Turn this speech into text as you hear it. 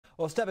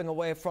Well, stepping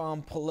away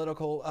from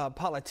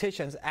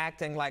politicians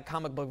acting like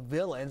comic book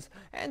villains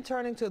and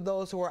turning to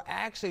those who are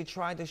actually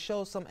trying to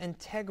show some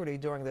integrity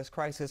during this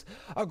crisis,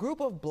 a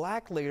group of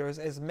black leaders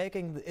is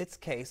making its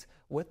case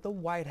with the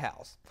White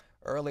House.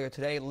 Earlier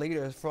today,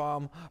 leaders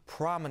from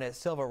prominent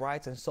civil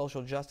rights and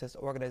social justice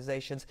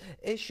organizations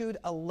issued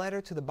a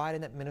letter to the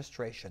Biden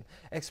administration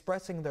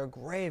expressing their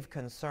grave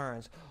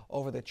concerns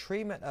over the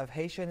treatment of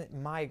Haitian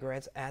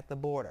migrants at the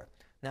border.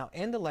 Now,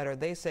 in the letter,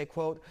 they say,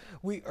 quote,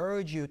 "We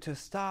urge you to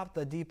stop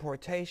the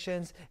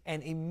deportations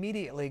and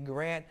immediately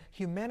grant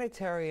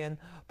humanitarian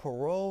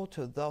parole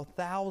to the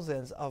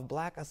thousands of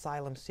black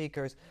asylum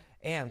seekers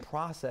and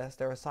process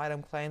their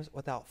asylum claims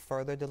without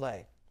further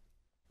delay."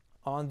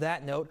 On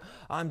that note,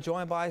 I'm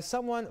joined by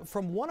someone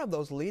from one of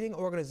those leading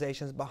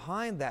organizations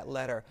behind that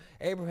letter.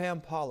 Abraham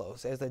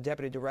Paulos is the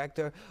Deputy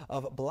Director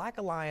of Black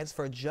Alliance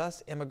for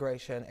Just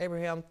Immigration.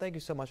 Abraham, thank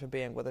you so much for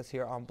being with us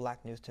here on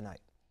Black News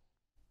Tonight.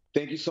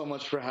 Thank you so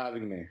much for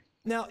having me.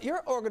 Now,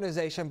 your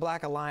organization,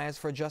 Black Alliance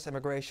for Just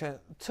Immigration,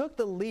 took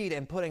the lead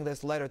in putting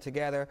this letter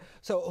together.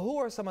 So who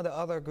are some of the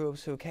other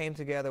groups who came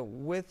together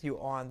with you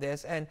on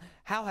this, and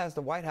how has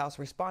the White House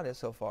responded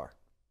so far?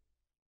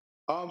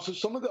 So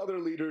some of the other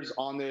leaders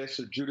on this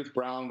are Judith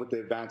Brown with the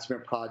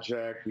Advancement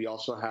Project. We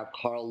also have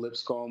Carl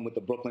Lipscomb with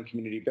the Brooklyn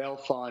Community Bail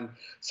Fund,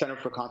 Center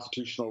for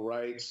Constitutional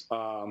Rights,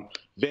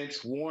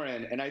 Vince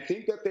Warren. And I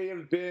think that they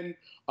have been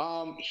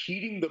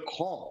heeding the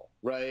call,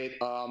 right?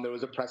 There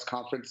was a press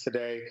conference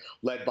today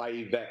led by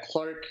Yvette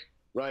Clarke,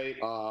 right?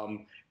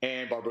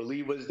 And Barbara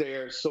Lee was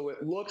there. So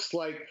it looks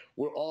like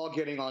we're all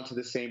getting onto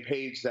the same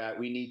page that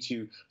we need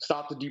to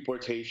stop the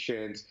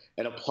deportations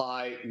and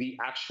apply the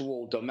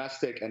actual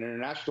domestic and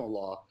international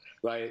law,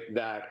 right,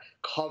 that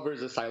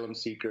covers asylum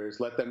seekers,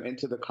 let them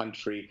into the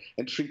country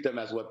and treat them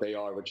as what they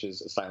are, which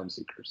is asylum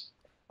seekers.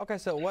 Okay,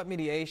 so what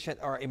mediation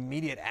or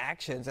immediate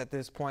actions at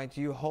this point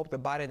do you hope the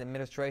Biden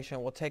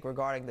administration will take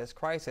regarding this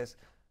crisis?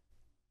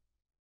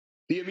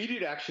 The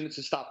immediate action is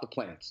to stop the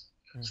planes.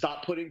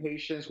 Stop putting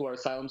Haitians who are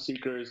asylum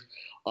seekers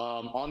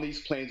on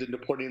these planes and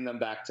deporting them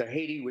back to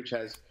Haiti, which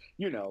has,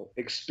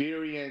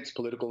 experienced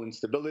political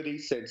instability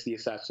since the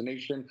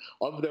assassination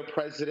of their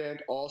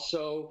president,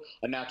 also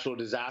a natural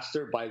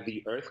disaster by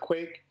the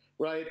earthquake,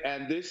 right?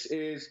 And this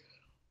is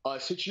a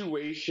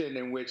situation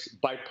in which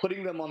by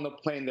putting them on the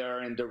plane, they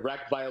are in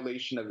direct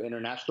violation of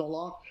international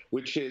law,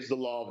 which is the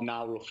law of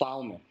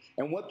non-refoulement.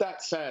 And what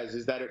that says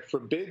is that it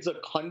forbids a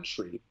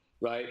country,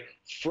 right,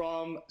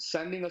 from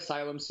sending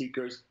asylum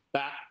seekers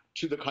back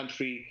to the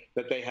country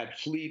that they had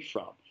fled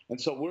from. And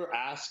so we're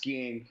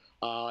asking,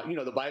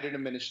 the Biden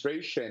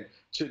administration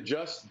to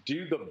just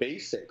do the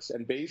basics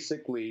and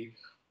basically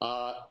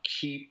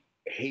keep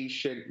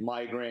Haitian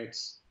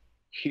migrants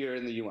here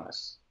in the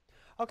U.S.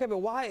 Okay, but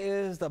why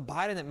is the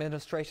Biden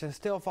administration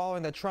still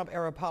following the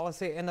Trump-era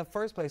policy in the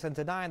first place and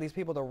denying these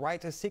people the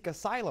right to seek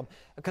asylum?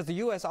 Because the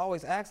U.S.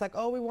 always acts like,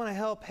 oh, we want to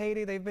help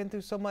Haiti, they've been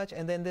through so much,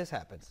 and then this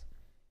happens.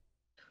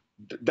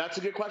 That's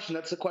a good question.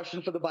 That's a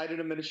question for the Biden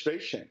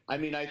administration. I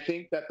mean, I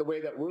think that the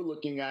way that we're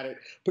looking at it,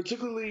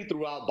 particularly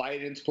throughout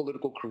Biden's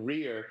political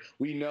career,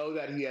 we know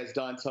that he has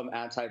done some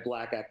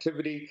anti-Black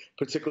activity,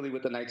 particularly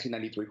with the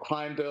 1993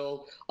 crime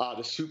bill,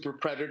 the super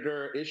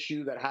predator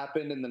issue that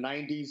happened in the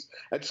 90s.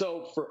 And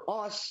so for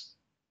us,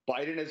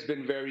 Biden has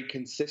been very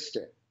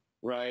consistent,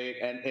 right?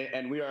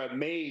 And we are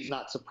amazed,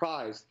 not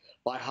surprised,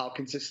 by how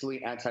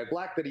consistently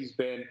anti-Black that he's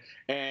been.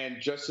 And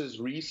just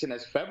as recent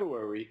as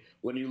February,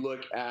 when you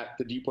look at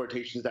the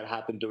deportations that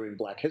happened during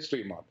Black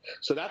History Month.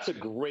 So that's a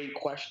great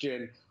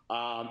question,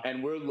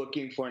 and we're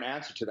looking for an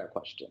answer to that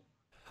question.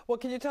 Well,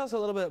 can you tell us a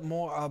little bit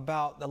more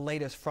about the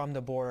latest from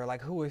the border,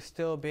 like who is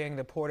still being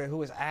deported,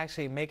 who is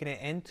actually making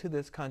it into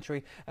this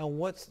country, and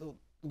what's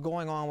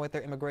going on with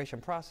their immigration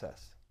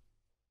process?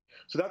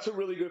 So that's a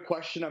really good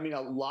question. I mean,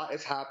 a lot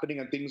is happening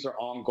and things are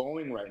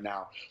ongoing right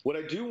now. What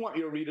I do want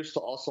your readers to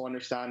also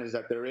understand is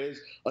that there is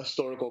a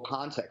historical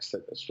context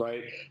to this,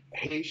 right?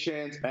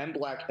 Haitians and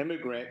Black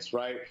immigrants,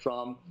 right,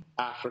 from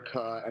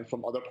Africa and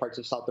from other parts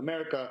of South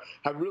America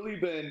have really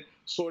been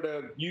sort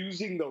of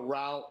using the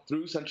route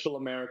through Central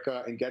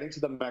America and getting to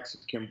the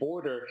Mexican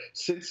border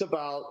since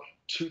about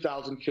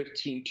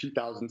 2015,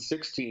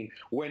 2016,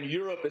 when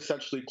Europe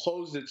essentially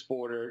closed its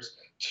borders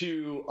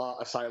to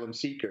asylum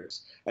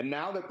seekers. And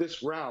now that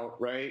this route,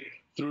 right,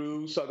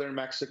 through southern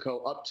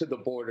Mexico up to the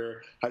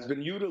border has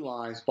been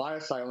utilized by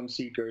asylum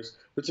seekers,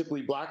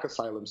 particularly Black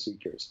asylum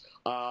seekers.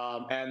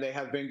 And they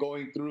have been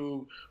going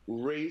through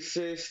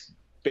racist,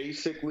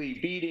 basically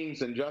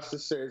beatings,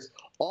 injustices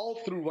all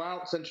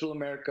throughout Central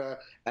America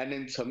and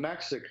into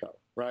Mexico,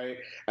 right?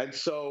 And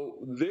so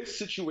this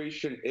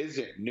situation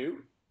isn't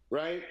new,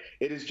 right?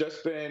 It has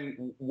just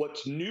been,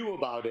 what's new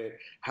about it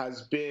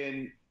has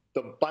been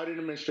the Biden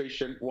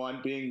administration,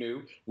 one, being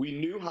new. We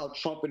knew how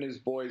Trump and his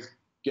boys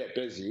get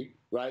busy,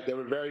 right? They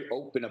were very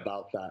open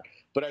about that.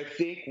 But I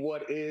think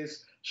what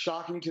is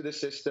shocking to the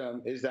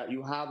system is that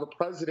you have a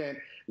president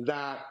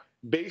that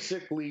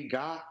basically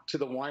got to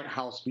the White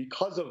House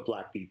because of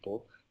Black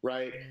people,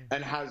 right?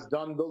 And has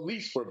done the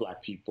least for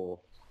Black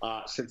people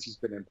since he's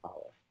been in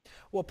power.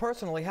 Well,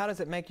 personally, how does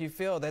it make you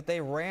feel that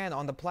they ran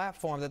on the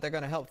platform that they're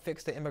going to help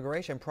fix the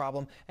immigration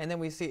problem, and then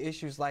we see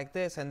issues like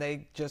this and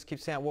they just keep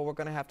saying, well, we're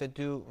going to have to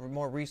do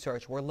more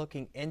research, we're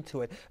looking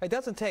into it. It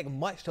doesn't take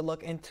much to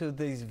look into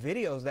these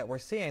videos that we're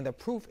seeing. The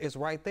proof is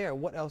right there.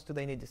 What else do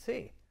they need to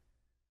see?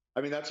 I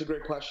mean, that's a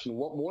great question.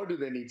 What more do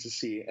they need to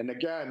see? And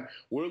again,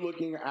 we're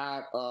looking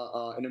at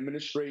an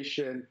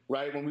administration,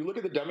 right? When we look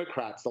at the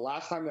Democrats, the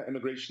last time that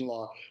immigration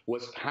law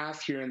was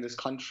passed here in this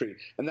country,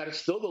 and that is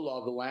still the law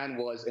of the land,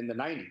 was in the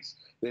 90s,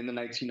 in the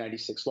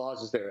 1996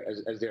 laws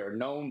as they are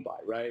known by,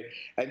 right?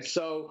 And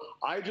so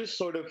I just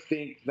sort of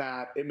think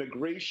that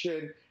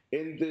immigration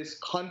in this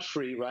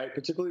country, right,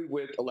 particularly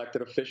with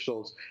elected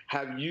officials,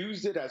 have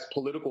used it as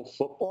political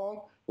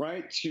football,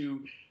 right,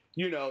 to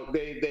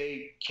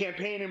they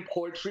campaign in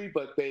poetry,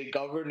 but they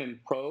govern in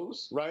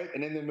prose, right?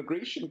 And in the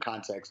immigration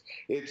context,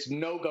 it's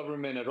no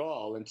government at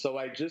all. And so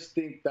I just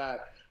think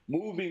that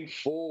moving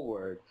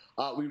forward,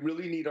 we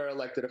really need our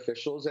elected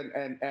officials.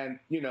 And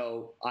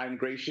I'm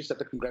gracious that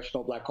the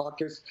Congressional Black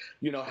Caucus,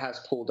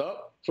 has pulled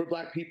up for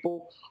Black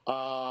people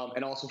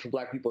and also for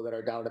Black people that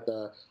are down at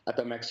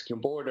the Mexican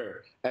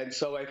border. And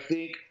so I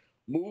think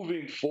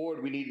moving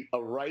forward, we need a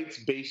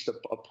rights-based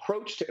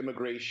approach to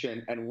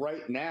immigration. And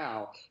right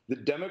now, the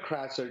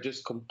Democrats are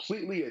just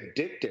completely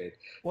addicted.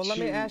 Well, let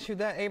me ask you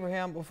that,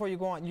 Abraham, before you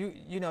go on.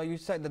 You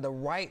said that the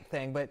right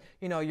thing, but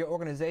your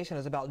organization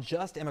is about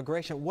just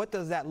immigration. What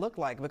does that look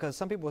like? Because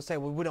some people say,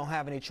 well, we don't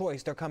have any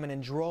choice. They're coming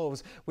in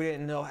droves. We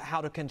didn't know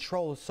how to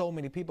control so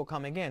many people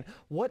coming in.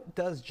 What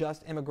does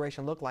just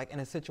immigration look like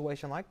in a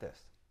situation like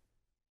this?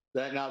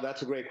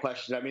 That's a great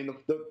question. I mean,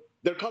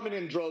 they're coming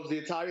in droves. The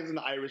Italians and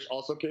the Irish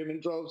also came in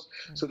droves.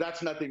 So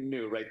that's nothing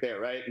new right there,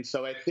 right? And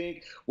so I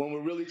think when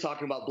we're really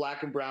talking about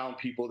Black and brown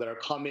people that are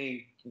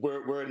coming,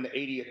 we're in the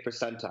 80th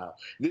percentile.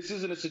 This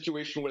isn't a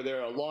situation where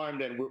they're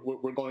alarmed and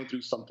we're going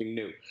through something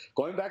new.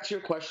 Going back to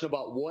your question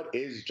about what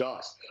is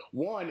just,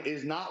 one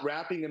is not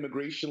wrapping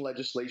immigration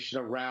legislation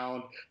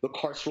around the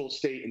carceral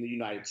state in the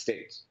United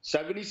States.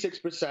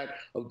 76%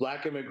 of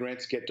Black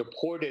immigrants get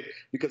deported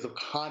because of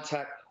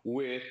contact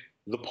with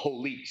the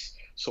police.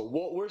 So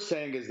what we're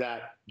saying is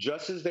that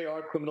just as they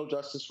are criminal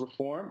justice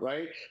reform,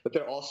 right, but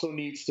there also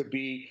needs to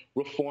be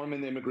reform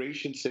in the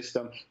immigration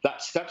system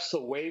that steps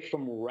away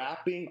from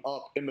wrapping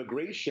up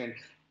immigration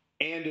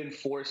and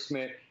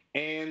enforcement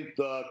and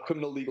the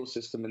criminal legal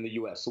system in the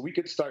U.S. So we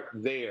could start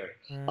there.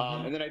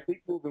 And then I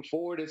think moving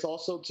forward is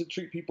also to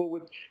treat people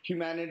with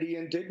humanity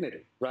and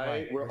dignity,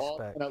 right? We're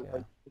respect,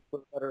 all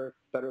for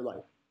a better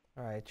life.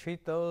 All right,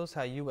 treat those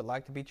how you would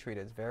like to be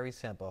treated. It's very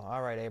simple.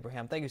 All right,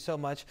 Abraham, thank you so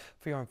much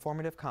for your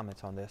informative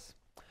comments on this.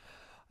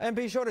 And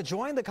be sure to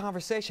join the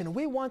conversation.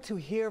 We want to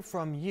hear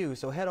from you,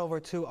 so head over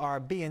to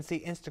our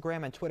BNC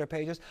Instagram and Twitter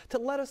pages to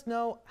let us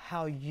know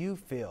how you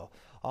feel.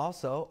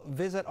 Also,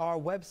 visit our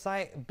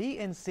website,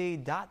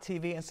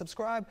 bnc.tv, and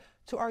subscribe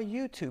to our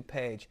YouTube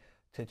page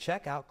to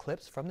check out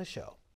clips from the show.